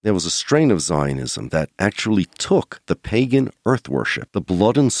There was a strain of Zionism that actually took the pagan earth worship, the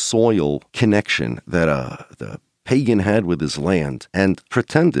blood and soil connection that the pagan had with his land, and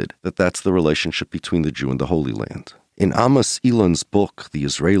pretended that that's the relationship between the Jew and the Holy Land. In Amos Elon's book, The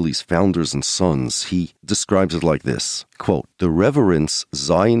Israelis, Founders and Sons, he describes it like this, quote, "The reverence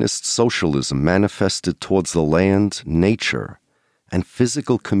Zionist socialism manifested towards the land, nature, and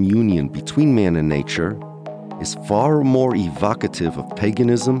physical communion between man and nature is far more evocative of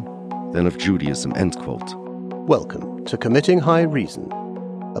paganism than of Judaism," end quote. Welcome to Committing High Reason,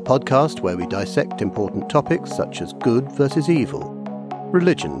 a podcast where we dissect important topics such as good versus evil,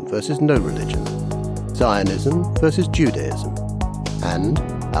 religion versus no religion, Zionism versus Judaism, and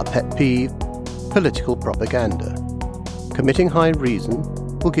our pet peeve, political propaganda. Committing High Reason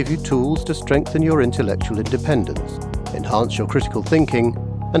will give you tools to strengthen your intellectual independence, enhance your critical thinking,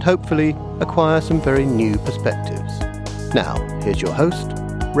 and hopefully acquire some very new perspectives. Now, here's your host,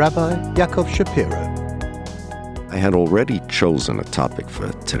 Rabbi Yaakov Shapiro. I had already chosen a topic for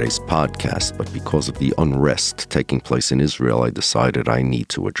today's podcast, but because of the unrest taking place in Israel, I decided I need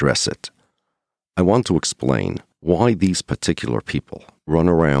to address it. I want to explain why these particular people run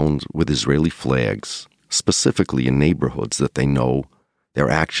around with Israeli flags, specifically in neighborhoods that they know their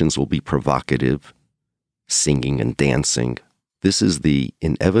actions will be provocative, singing and dancing. This is the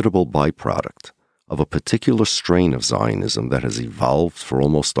inevitable byproduct of a particular strain of Zionism that has evolved for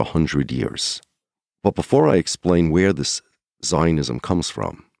almost 100 years. But before I explain where this Zionism comes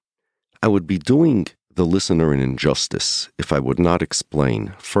from, I would be doing the listener an injustice if I would not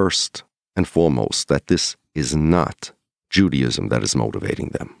explain first and foremost that this is not Judaism that is motivating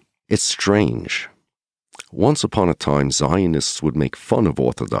them. It's strange. Once upon a time, Zionists would make fun of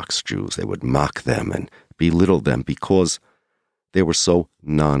Orthodox Jews. They would mock them and belittle them because they were so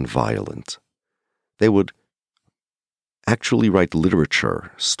nonviolent. They would actually write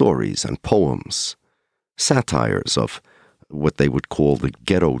literature, stories, and poems, satires of what they would call the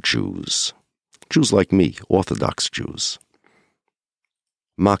ghetto Jews, Jews like me, Orthodox Jews,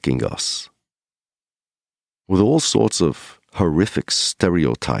 mocking us with all sorts of horrific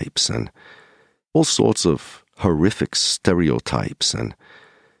stereotypes and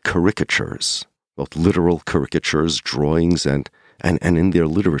caricatures, both literal caricatures, drawings, and in their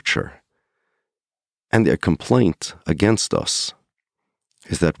literature. And their complaint against us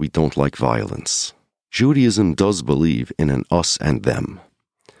is that we don't like violence. Judaism does believe in an us and them.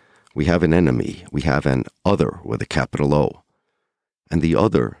 We have an enemy. We have an other with a capital O. And the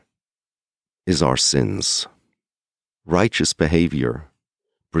other is our sins. Righteous behavior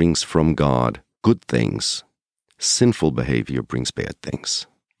brings from God good things. Sinful behavior brings bad things.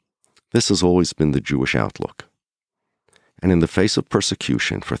 This has always been the Jewish outlook. And in the face of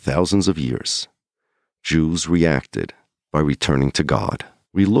persecution for thousands of years, Jews reacted by returning to God.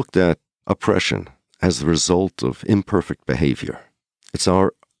 We looked at oppression as the result of imperfect behavior. It's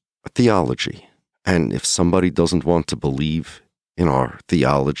our theology. And if somebody doesn't want to believe in our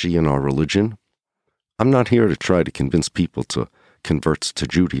theology and our religion, I'm not here to try to convince people to convert to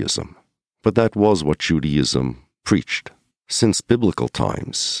Judaism. But that was what Judaism preached. Since biblical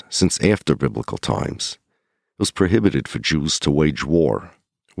times, since after biblical times, it was prohibited for Jews to wage war.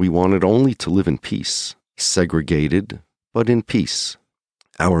 We wanted only to live in peace, segregated, but in peace.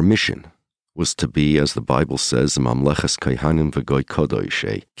 Our mission was to be, as the Bible says, Mamleches Kohanim v'Goy Kodosh,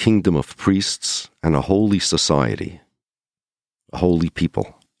 a kingdom of priests and a holy society, a holy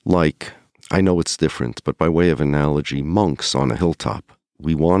people. Like, I know it's different, but by way of analogy, monks on a hilltop.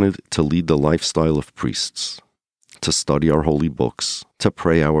 We wanted to lead the lifestyle of priests, to study our holy books, to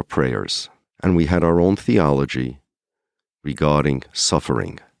pray our prayers. And we had our own theology regarding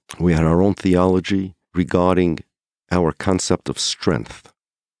suffering. We had our own theology regarding our concept of strength.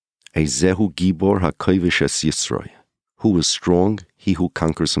 Ezehu Gibor HaKovish Es Yisroi. Who is strong? He who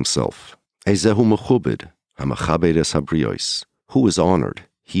conquers himself. Ezehu Mechubed HaMechabed Es Habriyos. Who is honored?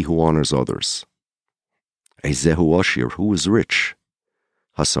 He who honors others. Ezehu Ashir. Who is rich?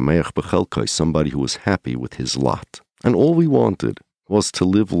 Hasameach Bechelkoi. Somebody who is happy with his lot. And all we wanted was to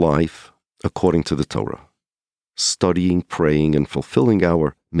live life according to the Torah, studying, praying, and fulfilling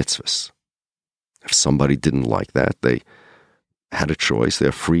our mitzvahs. If somebody didn't like that, they had a choice.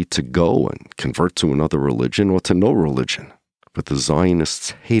 They're free to go and convert to another religion or to no religion. But the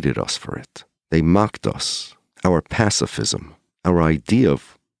Zionists hated us for it. They mocked us, our pacifism, our idea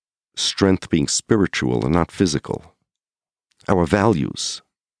of strength being spiritual and not physical, our values.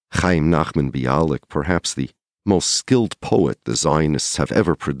 Chaim Nachman Bialik, perhaps the most skilled poet the Zionists have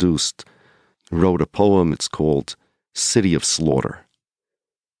ever produced, wrote a poem. It's called City of Slaughter.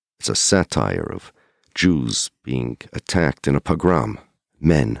 It's a satire of Jews being attacked in a pogrom,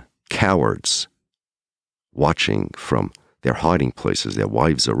 men, cowards, watching from their hiding places. Their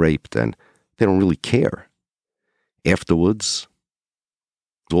wives are raped, and they don't really care. Afterwards,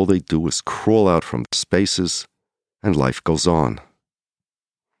 all they do is crawl out from the spaces, and life goes on.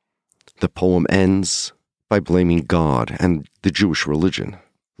 The poem ends by blaming God and the Jewish religion.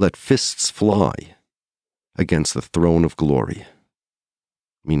 Let fists fly against the throne of glory,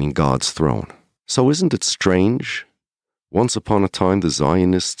 meaning God's throne. So isn't it strange? Once upon a time, the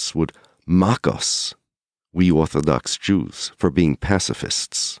Zionists would mock us, we Orthodox Jews, for being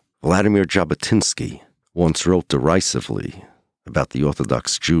pacifists. Vladimir Jabotinsky once wrote derisively about the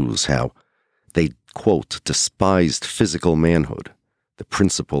Orthodox Jews how they, quote, despised physical manhood, the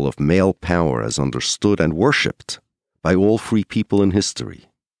principle of male power as understood and worshipped by all free people in history.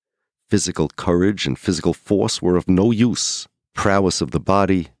 Physical courage and physical force were of no use. Prowess of the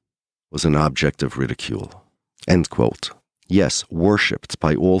body was an object of ridicule. End quote. Yes, worshipped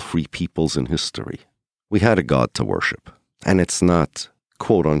by all free peoples in history. We had a God to worship, and it's not,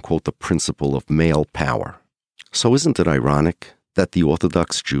 quote unquote, the principle of male power. So isn't it ironic that the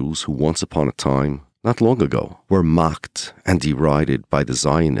Orthodox Jews who once upon a time, not long ago, were mocked and derided by the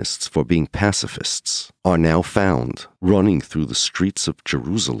Zionists for being pacifists, are now found running through the streets of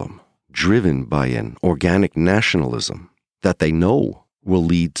Jerusalem, driven by an organic nationalism that they know will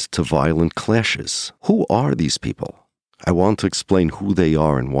lead to violent clashes? Who are these people? I want to explain who they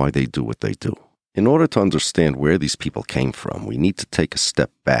are and why they do what they do. In order to understand where these people came from, we need to take a step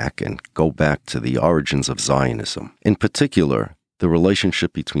back and go back to the origins of Zionism. In particular, the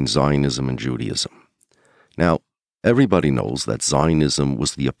relationship between Zionism and Judaism. Now, everybody knows that Zionism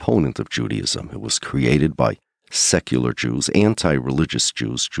was the opponent of Judaism. It was created by secular Jews, anti-religious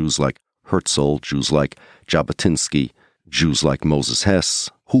Jews, Jews like Herzl, Jews like Jabotinsky, Jews like Moses Hess,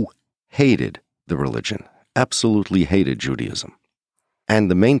 who hated the religion, absolutely hated Judaism. And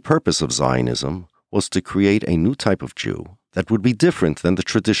the main purpose of Zionism was to create a new type of Jew that would be different than the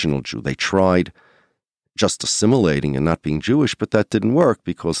traditional Jew. They tried just assimilating and not being Jewish, but that didn't work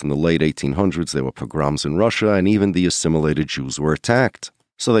because in the late 1800s there were pogroms in Russia and even the assimilated Jews were attacked.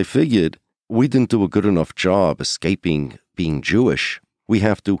 So they figured, we didn't do a good enough job escaping being Jewish. We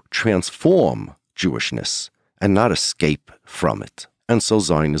have to transform Jewishness and not escape from it. And so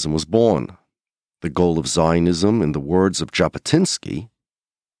Zionism was born. The goal of Zionism, in the words of Jabotinsky,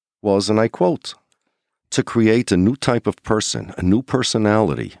 was, and I quote, to create a new type of person, a new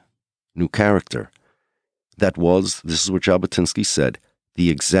personality, new character, that was, this is what Jabotinsky said,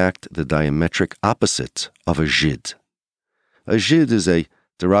 the diametric opposite of a Žid. A Žid is a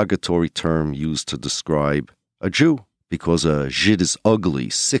derogatory term used to describe a Jew, because a Žid is ugly,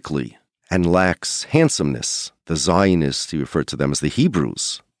 sickly, and lacks handsomeness. The Zionists, he referred to them as the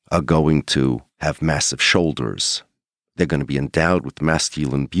Hebrews, are going to have massive shoulders. They're going to be endowed with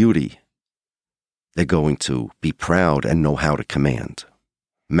masculine beauty. They're going to be proud and know how to command.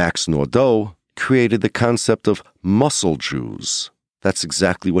 Max Nordau created the concept of muscle Jews. That's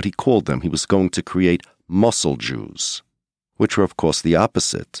exactly what he called them. He was going to create muscle Jews, which were, of course, the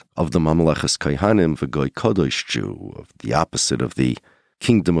opposite of the Mamleches Kohanim v'Goy Kodesh Jew, of the opposite of the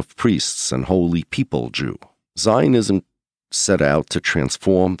kingdom of priests and holy people Jew. Zionism set out to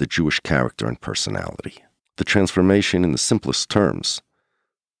transform the Jewish character and personality. The transformation, in the simplest terms,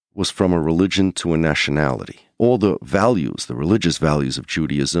 was from a religion to a nationality. All the values, the religious values of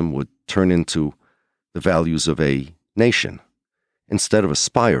Judaism, would turn into the values of a nation. Instead of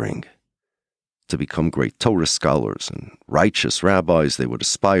aspiring to become great Torah scholars and righteous rabbis, they would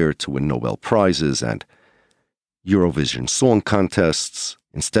aspire to win Nobel Prizes and Eurovision song contests.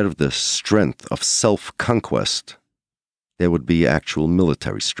 Instead of the strength of self-conquest, there would be actual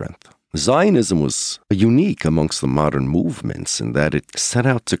military strength. Zionism was unique amongst the modern movements in that it set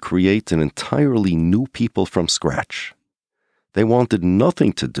out to create an entirely new people from scratch. They wanted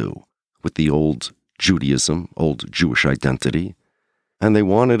nothing to do with the old Judaism, old Jewish identity, and they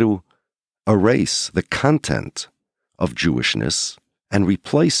wanted to erase the content of Jewishness and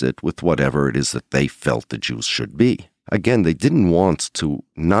replace it with whatever it is that they felt the Jews should be. Again, they didn't want to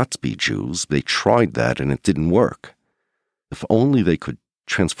not be Jews. They tried that and it didn't work. If only they could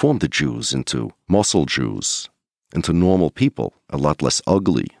transform the Jews into muscle Jews, into normal people, a lot less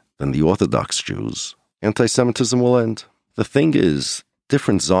ugly than the Orthodox Jews, anti-Semitism will end. The thing is,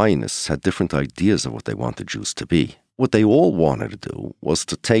 different Zionists had different ideas of what they wanted Jews to be. What they all wanted to do was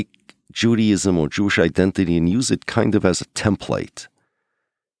to take Judaism or Jewish identity and use it kind of as a template,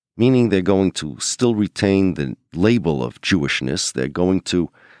 meaning they're going to still retain the label of Jewishness, they're going to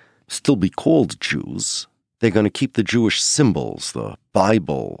still be called Jews, they're going to keep the Jewish symbols, the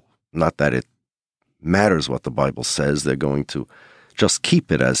Bible, not that it matters what the Bible says, they're going to just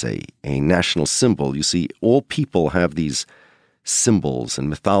keep it as a national symbol. You see, all people have these symbols and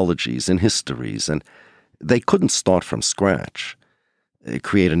mythologies and histories, and they couldn't start from scratch,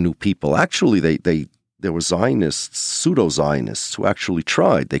 create a new people. Actually, there were Zionists, pseudo-Zionists, who actually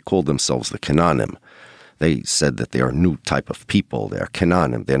tried. They called themselves the Canaanim. They said that they are a new type of people. They are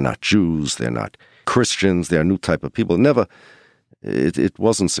Canaanim. They're not Jews. They're not Christians. They're a new type of people. It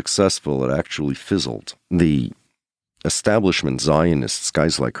wasn't successful. It actually fizzled. The establishment Zionists,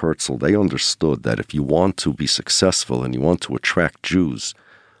 guys like Herzl, they understood that if you want to be successful and you want to attract Jews,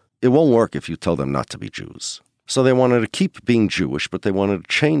 it won't work if you tell them not to be Jews. So they wanted to keep being Jewish, but they wanted to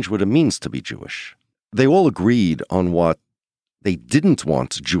change what it means to be Jewish. They all agreed on what they didn't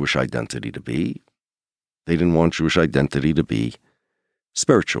want Jewish identity to be. They didn't want Jewish identity to be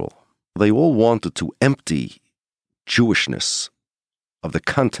spiritual. They all wanted to empty Jewishness of the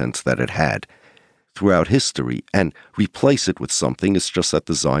content that it had throughout history and replace it with something. It's just that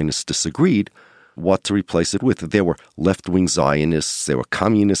the Zionists disagreed what to replace it with. There were left-wing Zionists, there were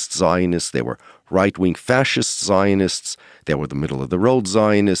communist Zionists, there were right-wing fascist Zionists, there were the middle-of-the-road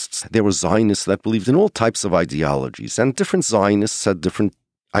Zionists, there were Zionists that believed in all types of ideologies, and different Zionists had different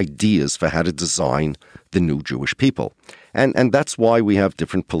ideas for how to design the new Jewish people. And that's why we have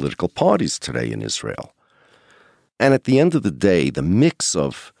different political parties today in Israel. And at the end of the day, the mix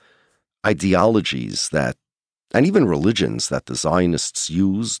of ideologies that, and even religions that the Zionists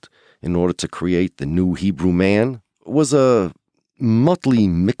used in order to create the new Hebrew man was a motley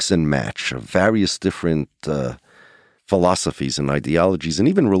mix and match of various different philosophies and ideologies, and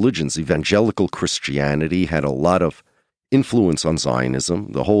even religions. Evangelical Christianity had a lot of influence on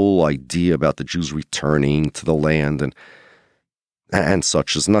Zionism. The whole idea about the Jews returning to the land and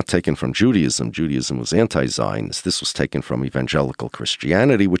such is not taken from Judaism. Judaism was anti-Zionist. This was taken from evangelical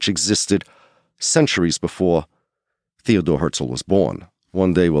Christianity, which existed centuries before Theodor Herzl was born.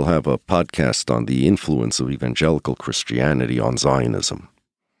 One day we'll have a podcast on the influence of evangelical Christianity on Zionism.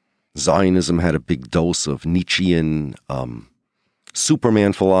 Zionism had a big dose of Nietzschean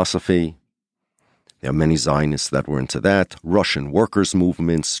Superman philosophy. There are many Zionists that were into that. Russian workers'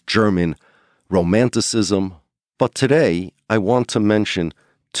 movements, German Romanticism. But today, I want to mention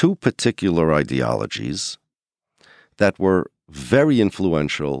two particular ideologies that were very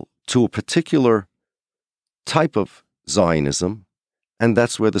influential to a particular type of Zionism, and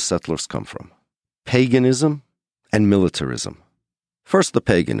that's where the settlers come from. Paganism and militarism. First, the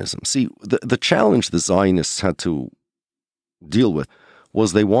paganism. See, the challenge the Zionists had to deal with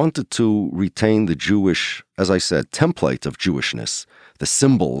was they wanted to retain the Jewish, as I said, template of Jewishness, the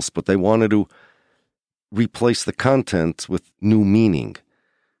symbols, but they wanted to replace the content with new meaning.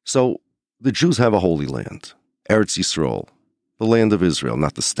 So the Jews have a holy land, Eretz Yisrael, the land of Israel,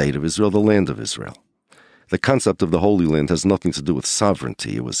 not the state of Israel, the land of Israel. The concept of the Holy Land has nothing to do with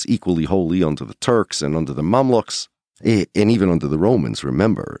sovereignty. It was equally holy under the Turks and under the Mamluks, and even under the Romans.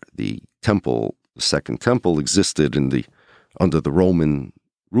 Remember, the temple, the Second Temple, existed under the Roman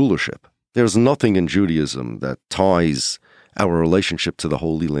rulership. There's nothing in Judaism that ties our relationship to the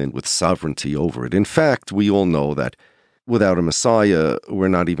Holy Land with sovereignty over it. In fact, we all know that without a Messiah, we're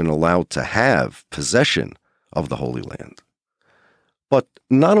not even allowed to have possession of the Holy Land. But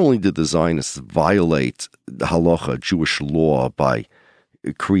not only did the Zionists violate the halacha, Jewish law, by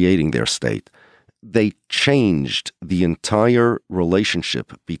creating their state, they changed the entire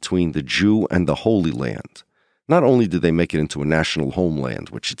relationship between the Jew and the Holy Land. Not only did they make it into a national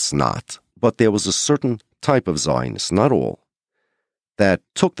homeland, which it's not, but there was a certain type of Zionists, not all, that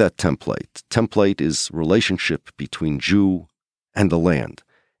took that template. Template is relationship between Jew and the land,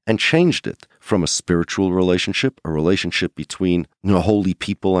 and changed it from a spiritual relationship, a relationship between a holy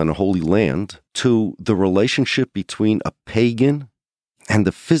people and a holy land, to the relationship between a pagan and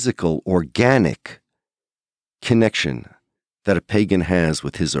the physical, organic connection that a pagan has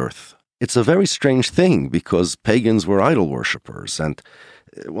with his earth. It's a very strange thing because pagans were idol worshippers, and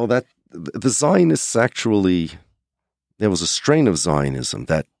that the Zionists actually, there was a strain of Zionism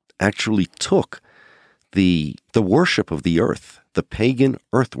that actually took the worship of the earth, the pagan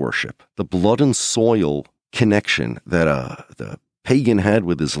earth worship, the blood and soil connection that the pagan had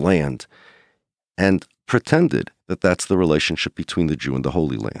with his land, and pretended that that's the relationship between the Jew and the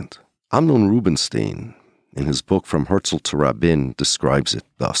Holy Land. Amnon Rubinstein, in his book From Herzl to Rabin, describes it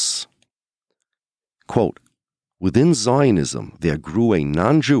thus. Quote, "Within Zionism there grew a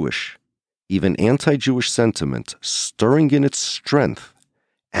non-Jewish, even anti-Jewish sentiment stirring in its strength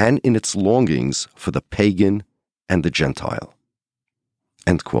and in its longings for the pagan and the Gentile."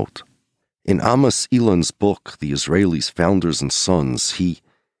 End quote. In Amos Elon's book, The Israelis, Founders and Sons, he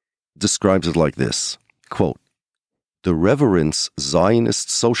describes it like this, quote, The reverence Zionist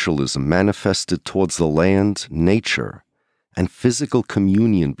socialism manifested towards the land, nature, and physical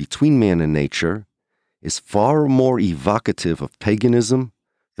communion between man and nature is far more evocative of paganism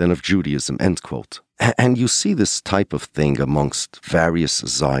than of Judaism, end quote. And you see this type of thing amongst various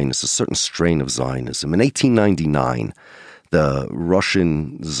Zionists, a certain strain of Zionism. In 1899, the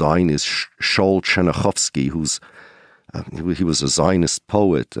Russian Zionist Shaul Chernyakhovsky, he was a Zionist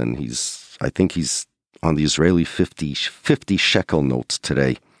poet, and I think he's on the Israeli 50 shekel notes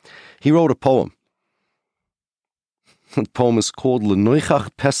today. He wrote a poem. The poem is called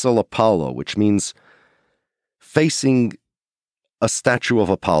L'noichach Pesel Apollo, which means facing a statue of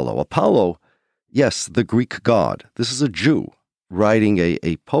Apollo. Apollo, yes, the Greek god. This is a Jew writing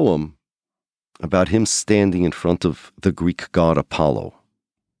a poem about him standing in front of the Greek god Apollo.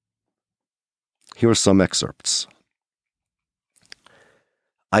 Here are some excerpts.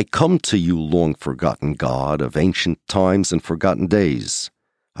 I come to you, long-forgotten God of ancient times and forgotten days.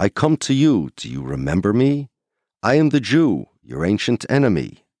 I come to you, do you remember me? I am the Jew, your ancient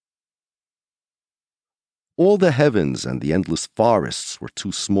enemy. All the heavens and the endless forests were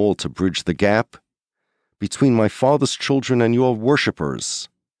too small to bridge the gap between my father's children and your worshippers.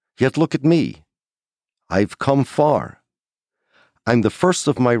 Yet look at me. I've come far. I'm the first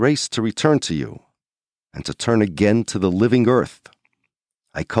of my race to return to you and to turn again to the living earth.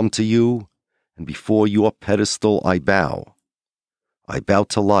 I come to you, and before your pedestal I bow. I bow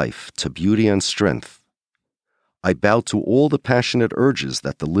to life, to beauty and strength. I bow to all the passionate urges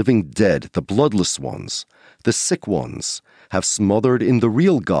that the living dead, the bloodless ones, the sick ones, have smothered in the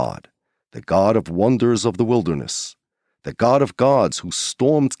real God, the God of wonders of the wilderness, the God of gods who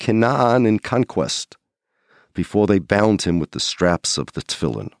stormed Canaan in conquest before they bound him with the straps of the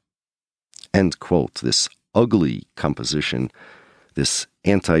tefillin. End quote. This ugly composition, this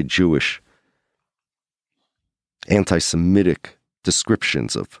anti-Jewish, anti-Semitic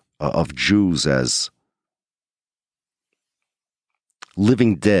descriptions of Jews as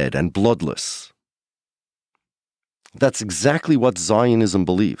living dead and bloodless. That's exactly what Zionism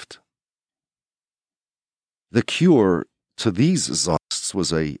believed. The cure to these Zionists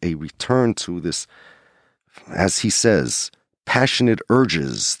was a return to this, as he says, passionate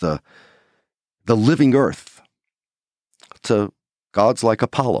urges, the living earth, to gods like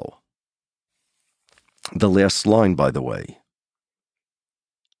Apollo. The last line, by the way,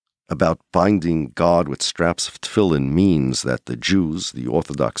 about binding God with straps of tefillin means that the Jews, the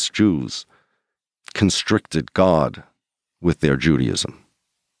Orthodox Jews, constricted God with their Judaism.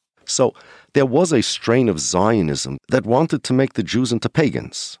 So there was a strain of Zionism that wanted to make the Jews into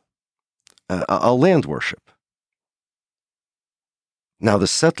pagans, a land worship. Now the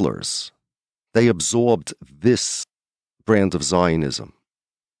settlers, they absorbed this brand of Zionism.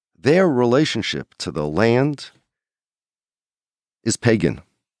 Their relationship to the land is pagan.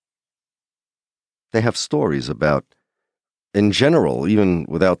 They have stories about, in general, even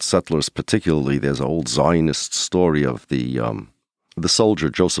without settlers particularly, there's an old Zionist story of the soldier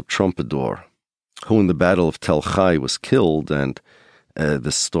Joseph Trumpeldor, who in the Battle of Tel Chai was killed, and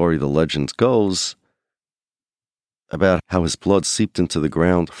the story, the legend goes, about how his blood seeped into the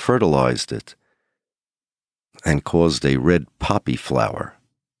ground, fertilized it, and caused a red poppy flower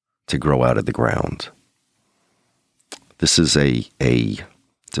to grow out of the ground. This is a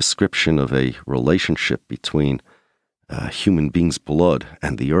description of a relationship between a human being's blood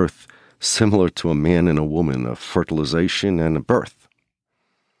and the earth, similar to a man and a woman, of fertilization and a birth.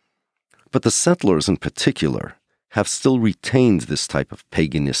 But the settlers in particular have still retained this type of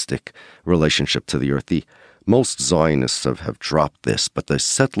paganistic relationship to the earth. Most Zionists have dropped this, but the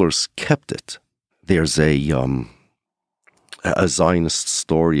settlers kept it. There's a Zionist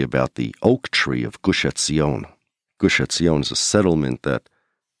story about the oak tree of Gush Etzion. Gush Etzion is a settlement that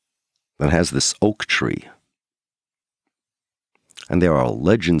has this oak tree. And there are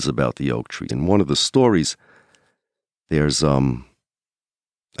legends about the oak tree. In one of the stories, there's a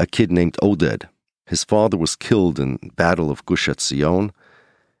kid named Oded. His father was killed in the Battle of Gush Etzion,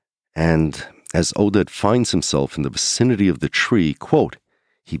 and as Oded finds himself in the vicinity of the tree, quote,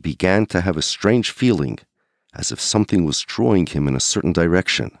 he began to have a strange feeling as if something was drawing him in a certain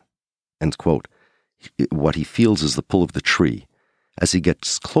direction. End quote. What he feels is the pull of the tree. As he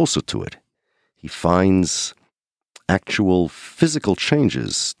gets closer to it, he finds actual physical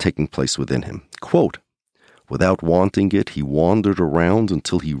changes taking place within him. Quote, without wanting it, he wandered around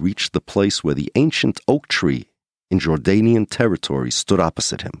until he reached the place where the ancient oak tree in Jordanian territory stood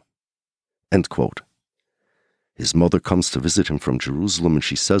opposite him. End quote. His mother comes to visit him from Jerusalem, and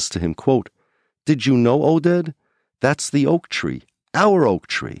she says to him, quote, did you know, Oded? That's the oak tree, our oak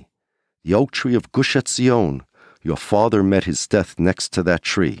tree, the oak tree of Gush Etzion, your father met his death next to that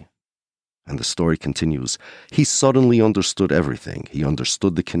tree. And the story continues. He suddenly understood everything. He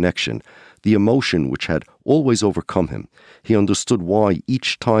understood the connection, the emotion which had always overcome him. He understood why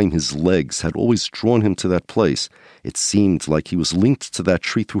each time his legs had always drawn him to that place. It seemed like he was linked to that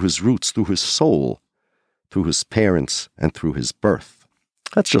tree through his roots, through his soul, through his parents, and through his birth.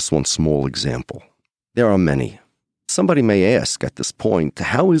 That's just one small example. There are many. Somebody may ask at this point,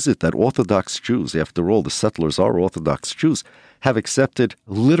 how is it that Orthodox Jews, after all, the settlers are Orthodox Jews, have accepted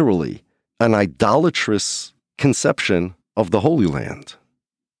literally an idolatrous conception of the Holy Land?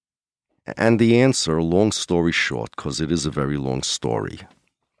 And the answer, long story short, because it is a very long story,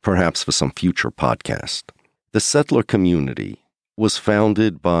 perhaps for some future podcast, the settler community was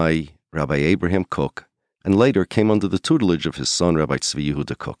founded by Rabbi Abraham Kook and later came under the tutelage of his son, Rabbi Tzvi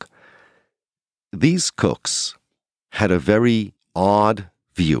Yehuda Kook. These Cooks had a very odd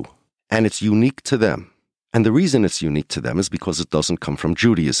view, and it's unique to them. And the reason it's unique to them is because it doesn't come from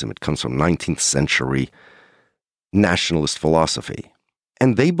Judaism. It comes from 19th century nationalist philosophy.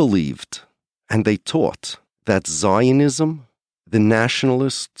 And they believed, and they taught, that Zionism, the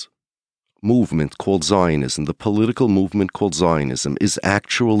nationalist movement called Zionism, the political movement called Zionism, is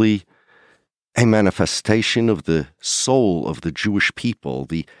actually a manifestation of the soul of the Jewish people,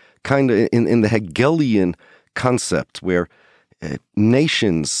 the kind of in the Hegelian concept where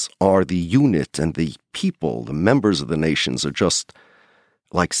nations are the unit and the people, the members of the nations, are just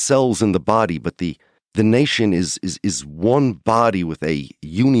like cells in the body, but the nation is one body with a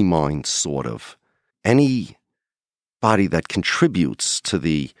unimind, sort of. Any body that contributes to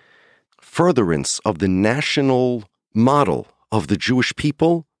the furtherance of the national model of the Jewish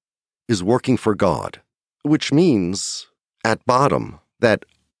people is working for God, which means, at bottom, that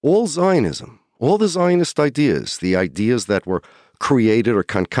all Zionism, all the Zionist ideas, the ideas that were created or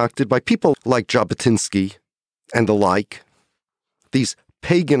concocted by people like Jabotinsky and the like, these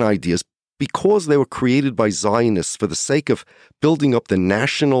pagan ideas, because they were created by Zionists for the sake of building up the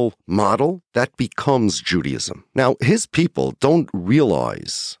national model, that becomes Judaism. Now, his people don't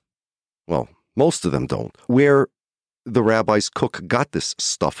realize, well, most of them don't, where the rabbis Kook got this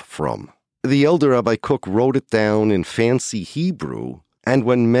stuff from. The elder Rabbi Kook wrote it down in fancy Hebrew, and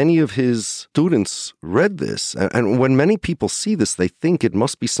when many of his students read this, and when many people see this, they think it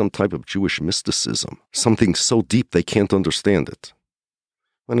must be some type of Jewish mysticism, something so deep they can't understand it.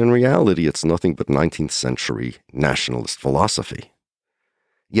 When in reality, it's nothing but 19th century nationalist philosophy.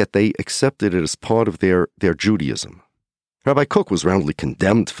 Yet they accepted it as part of their Judaism. Rabbi Kook was roundly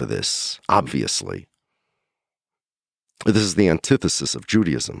condemned for this, obviously. This is the antithesis of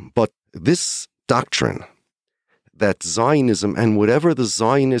Judaism. But this doctrine that Zionism and whatever the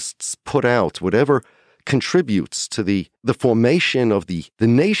Zionists put out, whatever contributes to the formation of the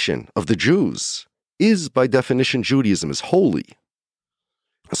nation of the Jews, is by definition Judaism, is holy.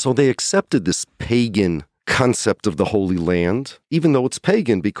 So they accepted this pagan concept of the Holy Land, even though it's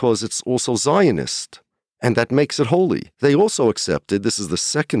pagan because it's also Zionist, and that makes it holy. They also accepted, this is the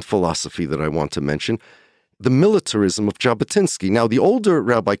second philosophy that I want to mention, the militarism of Jabotinsky. Now, the older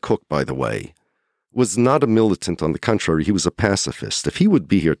Rabbi Kook, by the way, was not a militant. On the contrary, he was a pacifist. If he would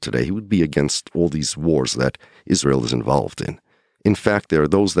be here today, he would be against all these wars that Israel is involved in. In fact, there are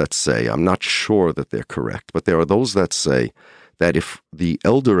those that say, I'm not sure that they're correct, but there are those that say that if the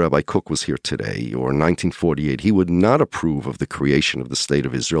elder Rabbi Kook was here today, or in 1948, he would not approve of the creation of the state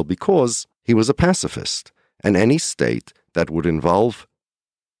of Israel because he was a pacifist. And any state that would involve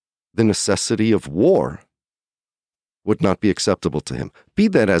the necessity of war would not be acceptable to him. Be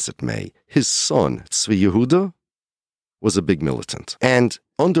that as it may, his son, Tzvi Yehuda, was a big militant. And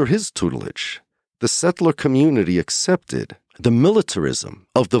under his tutelage, the settler community accepted the militarism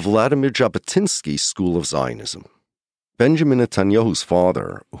of the Vladimir Jabotinsky school of Zionism. Benjamin Netanyahu's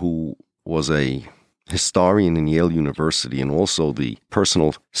father, who was a historian in Yale University and also the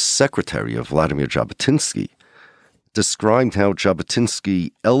personal secretary of Vladimir Jabotinsky, described how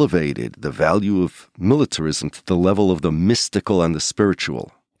Jabotinsky elevated the value of militarism to the level of the mystical and the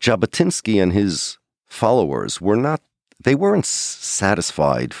spiritual. Jabotinsky and his followers weren't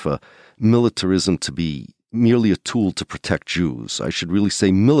satisfied for militarism to be merely a tool to protect Jews. I should really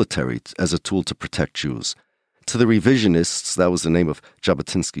say military as a tool to protect Jews. To the revisionists, that was the name of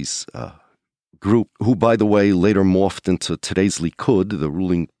Jabotinsky's group, who, by the way, later morphed into today's Likud, the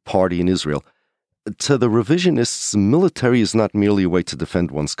ruling party in Israel. To the revisionists, military is not merely a way to defend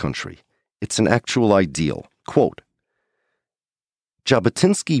one's country. It's an actual ideal. Quote,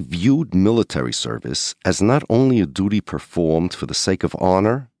 Jabotinsky viewed military service as not only a duty performed for the sake of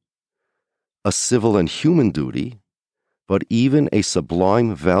honor, a civil and human duty, but even a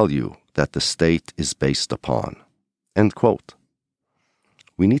sublime value that the state is based upon. End quote.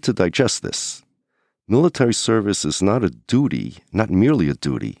 We need to digest this. Military service is not a duty, not merely a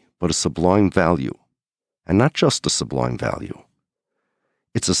duty, but a sublime value. And not just a sublime value.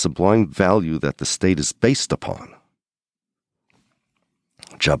 It's a sublime value that the state is based upon.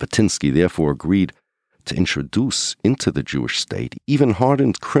 Jabotinsky therefore agreed to introduce into the Jewish state even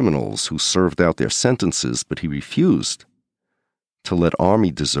hardened criminals who served out their sentences, but he refused to let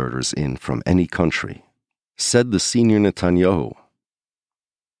army deserters in from any country. Said the senior Netanyahu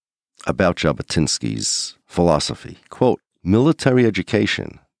about Jabotinsky's philosophy, quote, military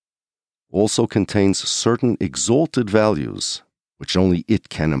education also contains certain exalted values which only it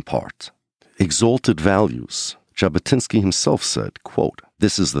can impart. Exalted values. Jabotinsky himself said, quote,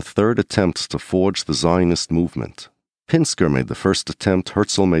 this is the third attempt to forge the Zionist movement. Pinsker made the first attempt,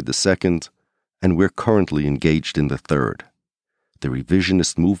 Herzl made the second, and we're currently engaged in the third. The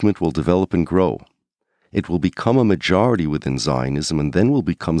revisionist movement will develop and grow. It will become a majority within Zionism and then will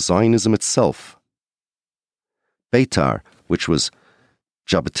become Zionism itself. Beitar, which was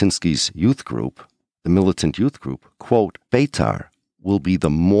Jabotinsky's youth group, the militant youth group, quote, Beitar will be the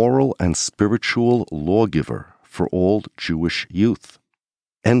moral and spiritual lawgiver for all Jewish youth.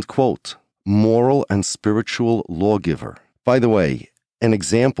 End quote. Moral and spiritual lawgiver. By the way, an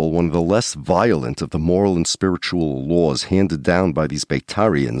example, one of the less violent of the moral and spiritual laws handed down by these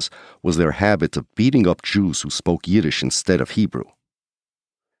Beitarians was their habit of beating up Jews who spoke Yiddish instead of Hebrew.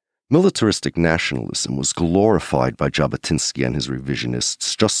 Militaristic nationalism was glorified by Jabotinsky and his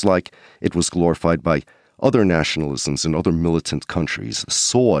revisionists, just like it was glorified by other nationalisms in other militant countries. The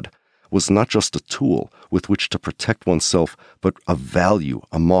sword was not just a tool with which to protect oneself, but a value,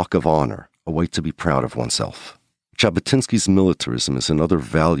 a mark of honor, a way to be proud of oneself. Jabotinsky's militarism is another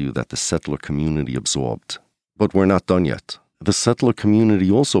value that the settler community absorbed. But we're not done yet. The settler community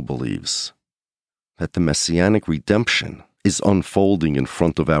also believes that the messianic redemption is unfolding in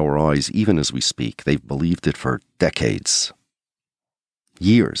front of our eyes even as we speak. They've believed it for decades,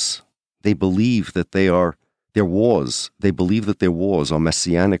 years. They believe that their wars are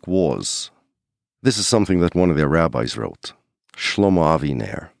messianic wars. This is something that one of their rabbis wrote, Shlomo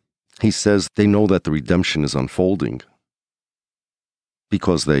Aviner. He says they know that the redemption is unfolding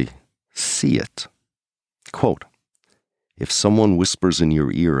because they see it. Quote, if someone whispers in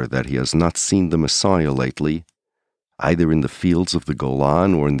your ear that he has not seen the Messiah lately, either in the fields of the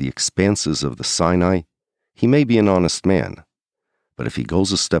Golan or in the expanses of the Sinai, he may be an honest man. But if he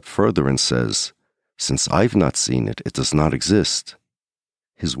goes a step further and says, since I've not seen it, it does not exist,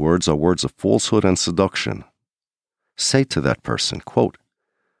 his words are words of falsehood and seduction. Say to that person, quote,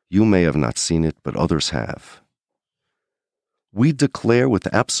 you may have not seen it, but others have. We declare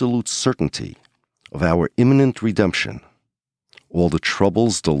with absolute certainty of our imminent redemption. All the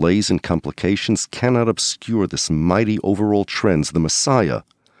troubles, delays, and complications cannot obscure this mighty overall trend, the Messiah,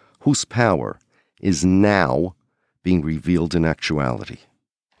 whose power is now being revealed in actuality.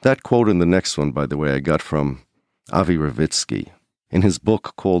 That quote and the next one, by the way, I got from Avi Ravitsky in his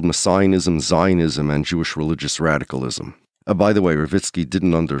book called Messianism, Zionism, and Jewish Religious Radicalism. By the way, Ravitsky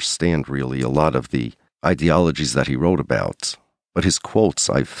didn't understand really a lot of the ideologies that he wrote about, but his quotes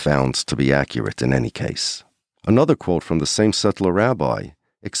I've found to be accurate in any case. Another quote from the same settler rabbi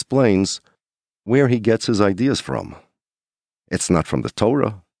explains where he gets his ideas from. It's not from the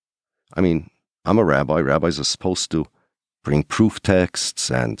Torah. I mean, I'm a rabbi. Rabbis are supposed to bring proof texts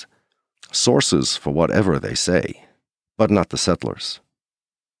and sources for whatever they say, but not the settlers.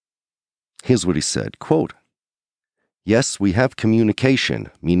 Here's what he said, quote, yes, we have communication,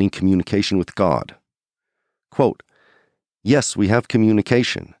 meaning communication with God. Quote, yes, we have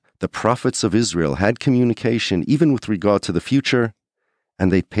communication. The prophets of Israel had communication even with regard to the future,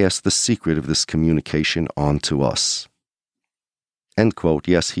 and they passed the secret of this communication on to us. End quote.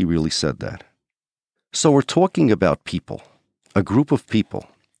 Yes, he really said that. So we're talking about people, a group of people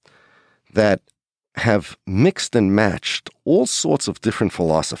that have mixed and matched all sorts of different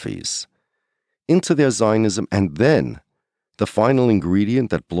philosophies into their Zionism, and then the final ingredient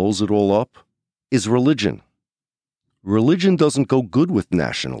that blows it all up is religion. Religion doesn't go good with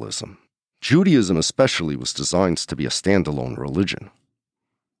nationalism. Judaism especially was designed to be a standalone religion.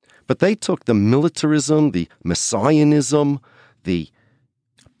 But they took the militarism, the messianism, the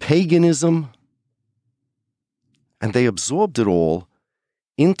paganism, and they absorbed it all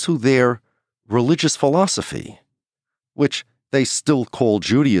into their religious philosophy, which they still call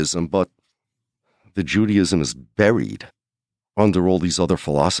Judaism, but the Judaism is buried under all these other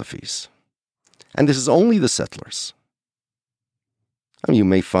philosophies. And this is only the settlers. I mean, you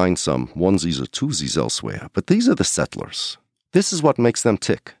may find some onesies or twosies elsewhere, but these are the settlers. This is what makes them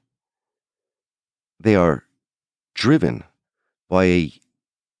tick. They are driven by a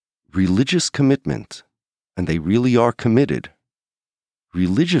religious commitment, and they really are committed,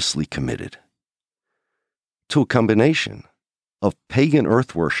 religiously committed, to a combination of pagan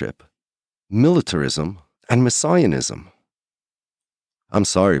earth worship, militarism, and messianism. I'm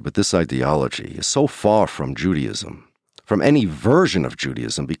sorry, but this ideology is so far from Judaism, from any version of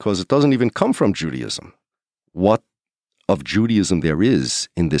Judaism, because it doesn't even come from Judaism. What of Judaism there is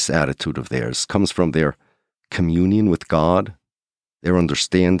in this attitude of theirs comes from their communion with God, their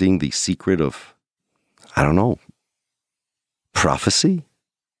understanding the secret of, prophecy.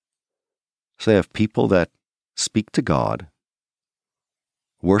 So they have people that speak to God,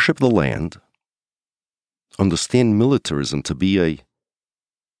 worship the land, understand militarism to be a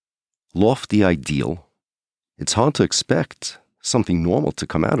lofty ideal. It's hard to expect something normal to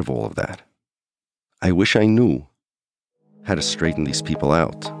come out of all of that. I wish I knew how to straighten these people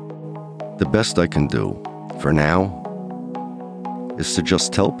out. The best I can do, for now, is to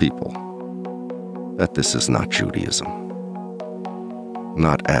just tell people that this is not Judaism.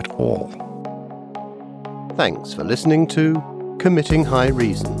 Not at all. Thanks for listening to Committing High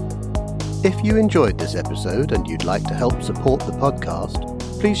Reason. If you enjoyed this episode and you'd like to help support the podcast,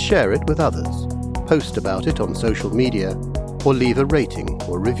 please share it with others, post about it on social media, or leave a rating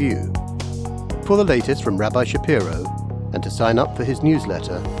or review. For the latest from Rabbi Shapiro, and to sign up for his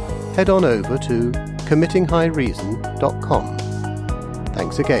newsletter, head on over to committinghighreason.com.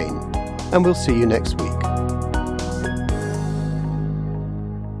 Thanks again, and we'll see you next week.